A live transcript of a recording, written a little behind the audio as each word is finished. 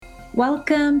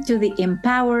Welcome to the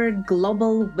Empowered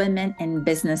Global Women in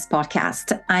Business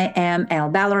podcast. I am Elle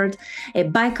Ballard, a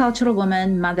bicultural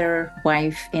woman, mother,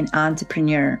 wife, and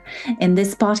entrepreneur. In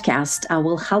this podcast, I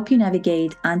will help you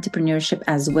navigate entrepreneurship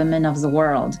as women of the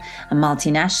world, a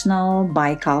multinational,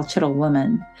 bicultural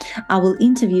woman. I will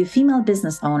interview female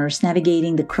business owners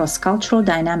navigating the cross-cultural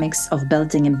dynamics of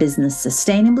building a business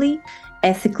sustainably,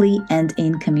 ethically, and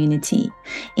in community.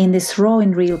 In these raw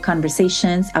and real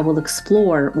conversations, I will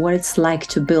explore what it's like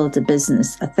to build a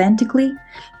business authentically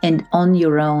and on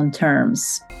your own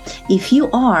terms. If you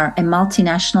are a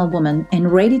multinational woman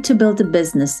and ready to build a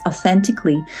business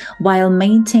authentically while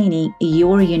maintaining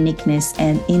your uniqueness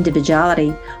and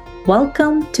individuality,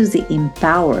 welcome to the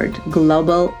Empowered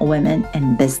Global Women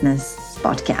in Business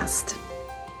podcast.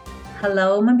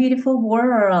 Hello, my beautiful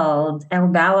world. Elle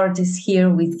Ballard is here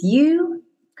with you.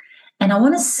 And I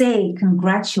want to say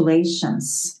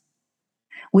congratulations.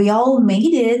 We all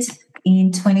made it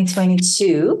in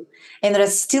 2022. And there are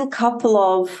still a couple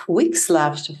of weeks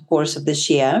left, of course, of this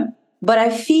year. But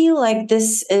I feel like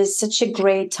this is such a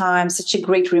great time, such a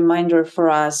great reminder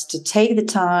for us to take the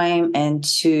time and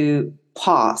to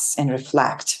pause and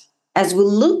reflect. As we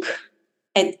look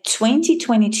at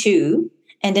 2022,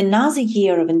 and another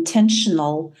year of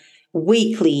intentional,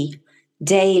 weekly,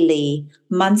 daily,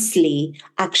 monthly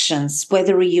actions,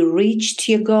 whether you reached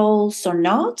your goals or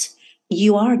not,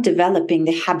 you are developing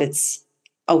the habits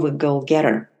of a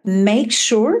goal-getter. Make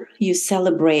sure you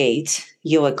celebrate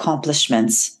your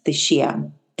accomplishments this year.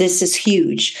 This is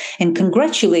huge. And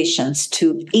congratulations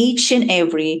to each and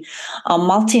every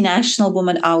multinational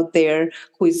woman out there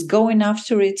who is going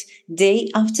after it day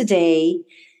after day,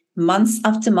 months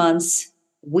after months,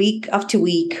 week after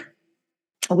week,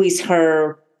 with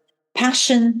her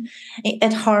passion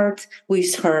at heart,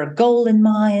 with her goal in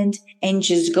mind, and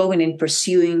just going and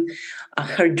pursuing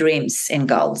her dreams and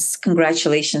goals.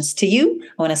 Congratulations to you.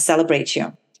 I want to celebrate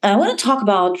you. I want to talk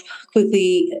about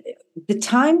quickly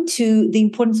the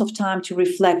importance of time to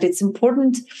reflect. It's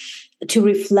important to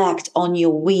reflect on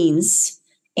your wins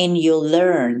and your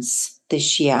learns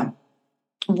this year.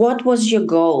 What was your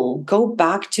goal? Go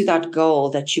back to that goal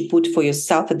that you put for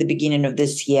yourself at the beginning of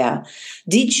this year.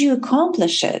 Did you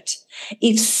accomplish it?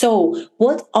 If so,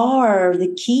 what are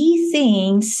the key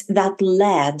things that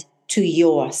led to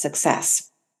your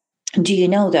success? Do you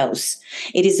know those?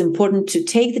 It is important to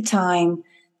take the time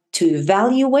to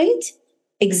evaluate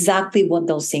exactly what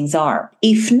those things are.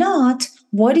 If not,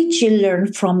 what did you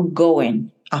learn from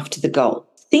going after the goal?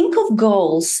 Think of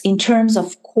goals in terms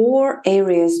of core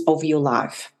areas of your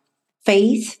life: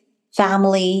 faith,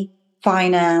 family,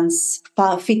 finance,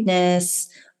 fitness,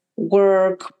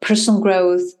 work, personal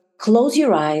growth. Close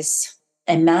your eyes.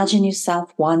 Imagine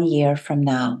yourself 1 year from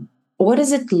now. What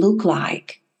does it look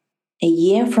like a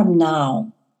year from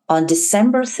now on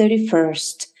December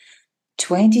 31st,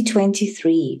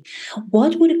 2023?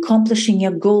 What would accomplishing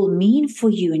your goal mean for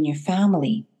you and your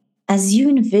family? As you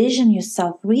envision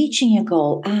yourself reaching your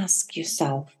goal, ask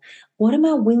yourself, what am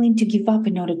I willing to give up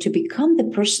in order to become the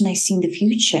person I see in the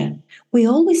future? We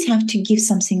always have to give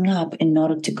something up in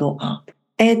order to go up.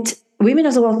 At Women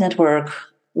of the World Network,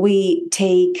 we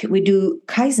do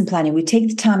Kaizen planning. We take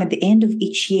the time at the end of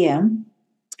each year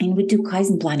and we do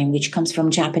Kaizen planning, which comes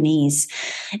from Japanese.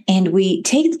 And we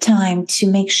take the time to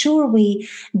make sure we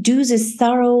do this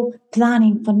thorough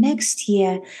planning for next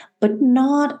year, but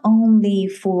not only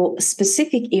for a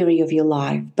specific area of your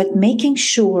life, but making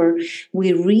sure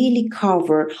we really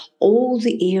cover all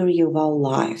the area of our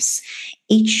lives,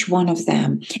 each one of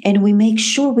them. And we make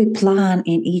sure we plan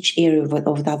in each area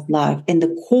of that life, in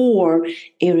the core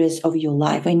areas of your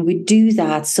life. And we do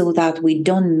that so that we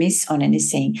don't miss on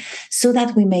anything, so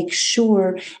that we make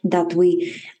sure that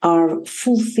we are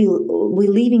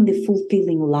we're living the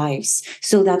fulfilling lives,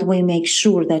 so that we make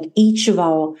sure that each of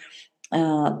our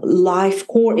life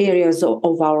core areas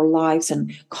of our lives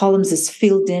and columns is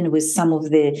filled in with some of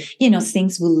the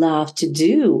things we love to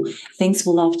do, things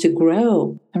we love to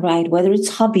grow, right? Whether it's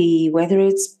hobby, whether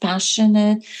it's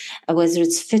passionate, whether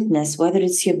it's fitness, whether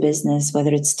it's your business,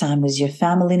 whether it's time with your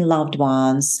family and loved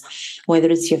ones, whether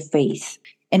it's your faith.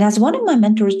 And as one of my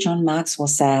mentors, John Maxwell,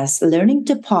 says, learning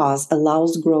to pause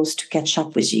allows growth to catch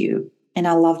up with you. And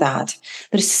I love that.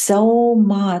 There's so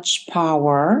much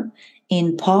power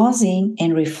in pausing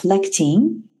and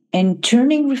reflecting and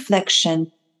turning reflection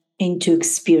into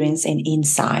experience and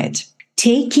insight.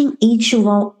 Taking each of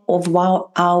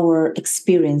our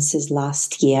experiences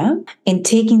last year and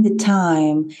taking the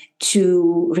time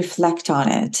to reflect on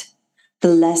it, the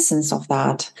lessons of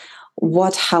that,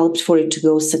 what helped for it to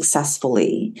go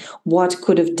successfully, what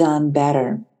could have done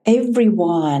better.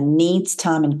 Everyone needs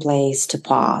time and place to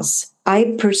pause.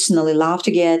 I personally love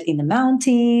to get in the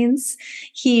mountains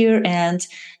here and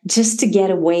just to get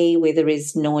away where there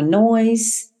is no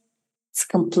noise. It's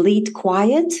complete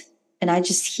quiet, and I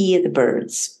just hear the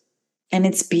birds. And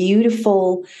it's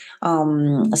beautiful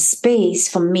space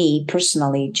for me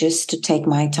personally, just to take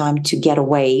my time to get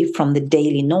away from the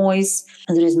daily noise.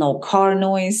 There is no car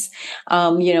noise,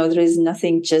 there is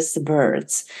nothing, just the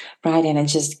birds, right? And it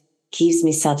just gives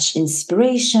me such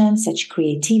inspiration, such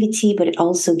creativity, but it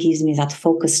also gives me that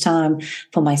focused time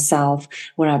for myself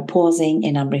where I'm pausing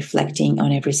and I'm reflecting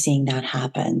on everything that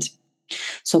happened.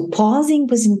 So pausing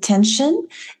with intention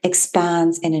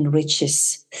expands and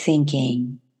enriches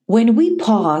thinking. When we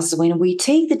pause, when we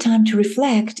take the time to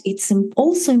reflect, it's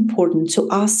also important to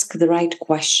ask the right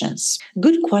questions.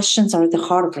 Good questions are at the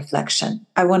heart of reflection.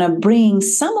 I want to bring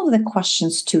some of the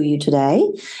questions to you today,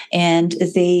 and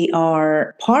they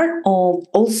are part of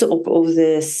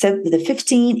the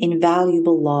 15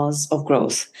 Invaluable Laws of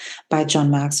Growth by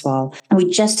John Maxwell. We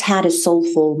just had a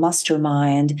soulful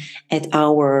mastermind at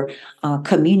our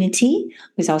community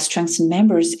with our strengthened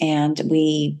members, and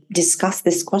we discussed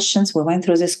these questions. We went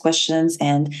through these questions,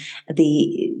 and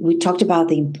we talked about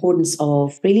the importance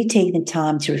of really taking the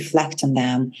time to reflect on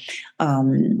them,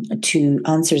 to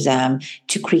answer them,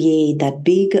 to create that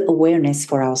big awareness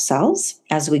for ourselves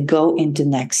as we go into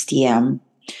next year.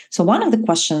 So one of the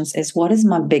questions is, what is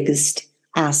my biggest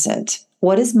asset?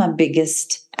 What is my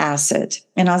biggest asset?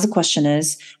 Another question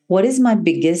is, what is my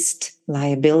biggest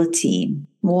liability?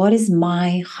 What is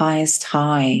my highest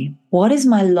high? What is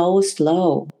my lowest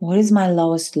low? What is my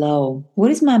lowest low? What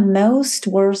is my most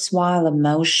worthwhile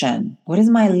emotion? What is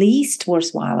my least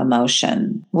worthwhile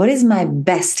emotion? What is my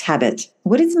best habit?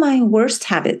 What is my worst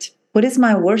habit? What is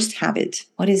my worst habit?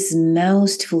 What is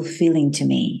most fulfilling to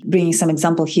me? Bringing some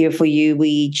example here for you.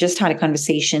 We just had a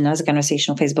conversation on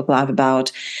Facebook Live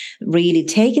about really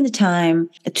taking the time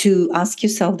to ask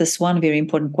yourself this one very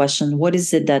important question. What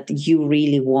is it that you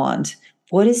really want?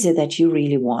 What is it that you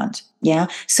really want? Yeah.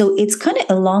 So it's kind of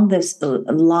along those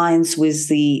lines with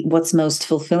what's most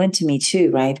fulfilling to me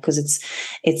too, right? Because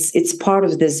it's part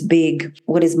of this big,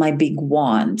 what is my big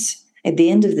want? At the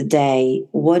end of the day,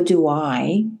 what do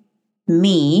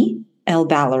me, Elle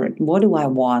Ballard, what do I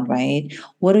want, right?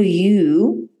 What are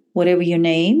you, whatever your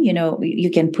name, you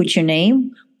can put your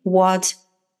name. What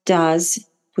does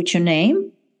put your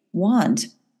name want?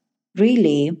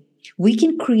 Really, we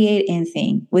can create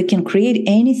anything. We can create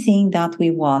anything that we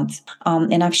want.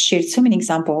 And I've shared so many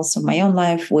examples of my own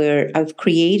life where I've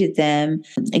created them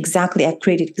exactly. I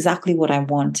created exactly what I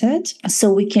wanted.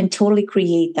 So we can totally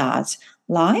create that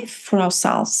life for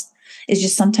ourselves. It's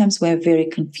just sometimes we're very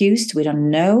confused. We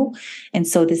don't know. And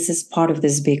so this is part of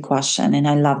this big question. And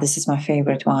I love, this is my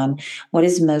favorite one. What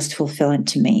is most fulfilling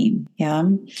to me? Yeah.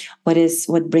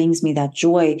 What brings me that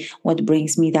joy? What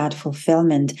brings me that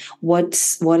fulfillment? What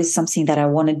is something that I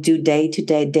want to do day to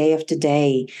day, day after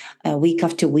day, week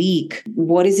after week?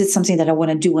 What is it something that I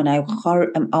want to do when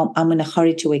I'm in a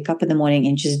hurry to wake up in the morning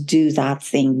and just do that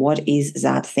thing? What is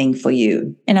that thing for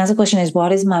you? And as a question is,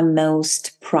 what is my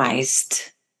most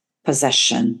prized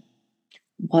possession?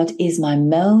 What is my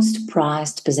most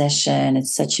prized possession?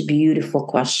 It's such a beautiful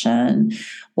question.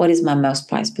 What is my most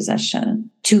prized possession?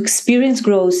 To experience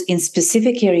growth in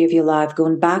specific area of your life,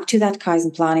 going back to that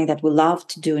Kaizen planning that we love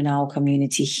to do in our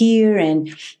community here,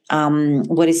 and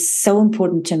what is so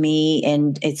important to me,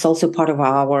 and it's also part of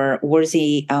our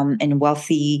worthy and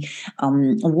wealthy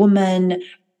woman,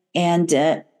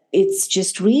 and it's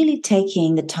just really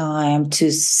taking the time to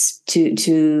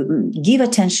give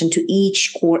attention to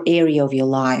each core area of your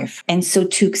life. And so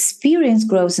to experience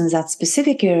growth in that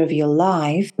specific area of your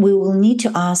life, we will need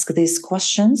to ask these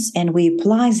questions, and we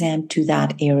apply them to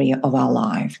that area of our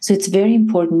life. So it's very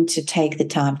important to take the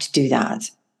time to do that.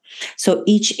 So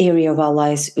each area of our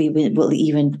lives will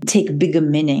even take bigger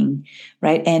meaning,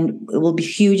 right? And it will be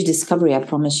huge discovery, I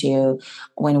promise you,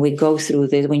 when you go through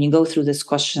these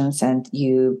questions and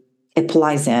you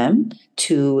apply them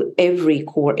to every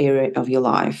core area of your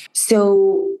life.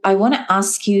 So I want to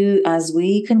ask you, as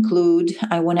we conclude,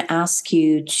 I want to ask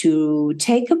you to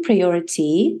take a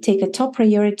top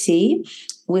priority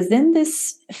within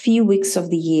this few weeks of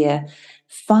the year.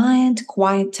 Find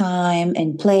quiet time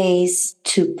and place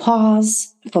to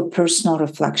pause for personal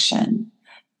reflection,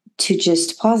 to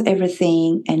just pause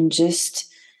everything and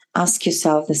just ask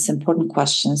yourself these important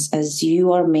questions as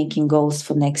you are making goals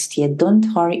for next year. Don't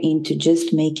hurry into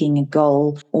just making a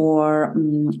goal or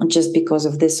just because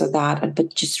of this or that,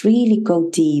 but just really go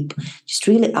deep. Just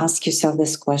really ask yourself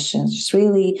these questions. Just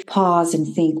really pause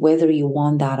and think whether you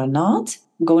want that or not.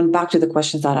 going back to the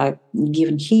questions that I've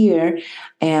given here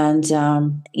and,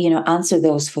 answer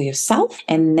those for yourself,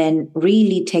 and then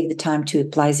really take the time to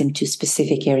apply them to a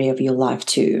specific area of your life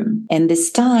too. And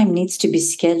this time needs to be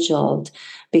scheduled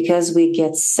because we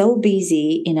get so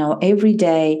busy in our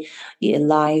everyday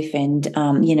life and,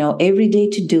 everyday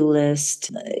to-do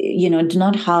list. Do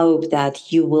not hope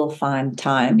that you will find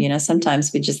time.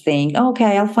 Sometimes we just think, oh,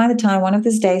 okay, I'll find the time one of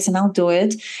these days and I'll do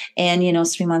it. And,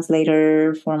 3 months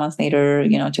later, 4 months later,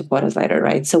 2 quarters later,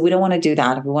 right? So we don't want to do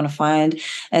that. We want to find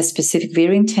a specific,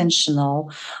 very intentional.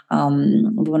 We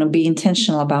want to be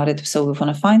intentional about it. So we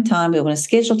want to find time. We want to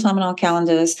schedule time on our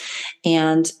calendars,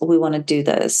 and we want to do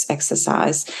this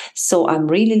exercise. So I'm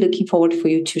really looking forward for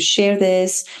you to share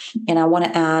this. And I want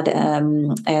to add,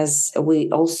 as we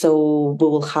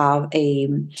will have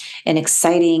an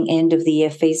exciting end of the year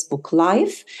Facebook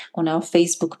Live on our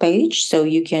Facebook page. So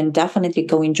you can definitely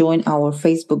go and join our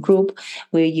Facebook group,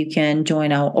 where you can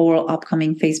join our all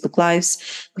upcoming Facebook Lives.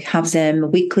 We have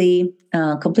them weekly,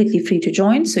 completely free to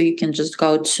join. So you can just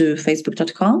go to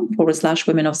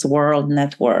facebook.com/Women of the World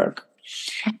Network.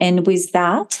 And with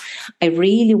that, I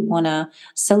really want to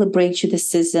celebrate you this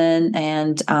season,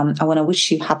 and I want to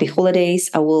wish you happy holidays.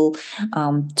 I will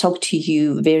talk to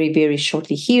you very, very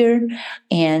shortly here,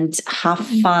 and have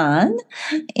fun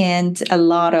and a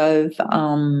lot of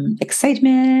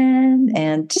excitement,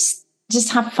 and just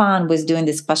have fun with doing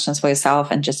these questions for yourself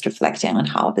and just reflecting on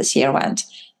how this year went.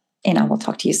 And I will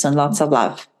talk to you soon. Lots of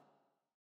love.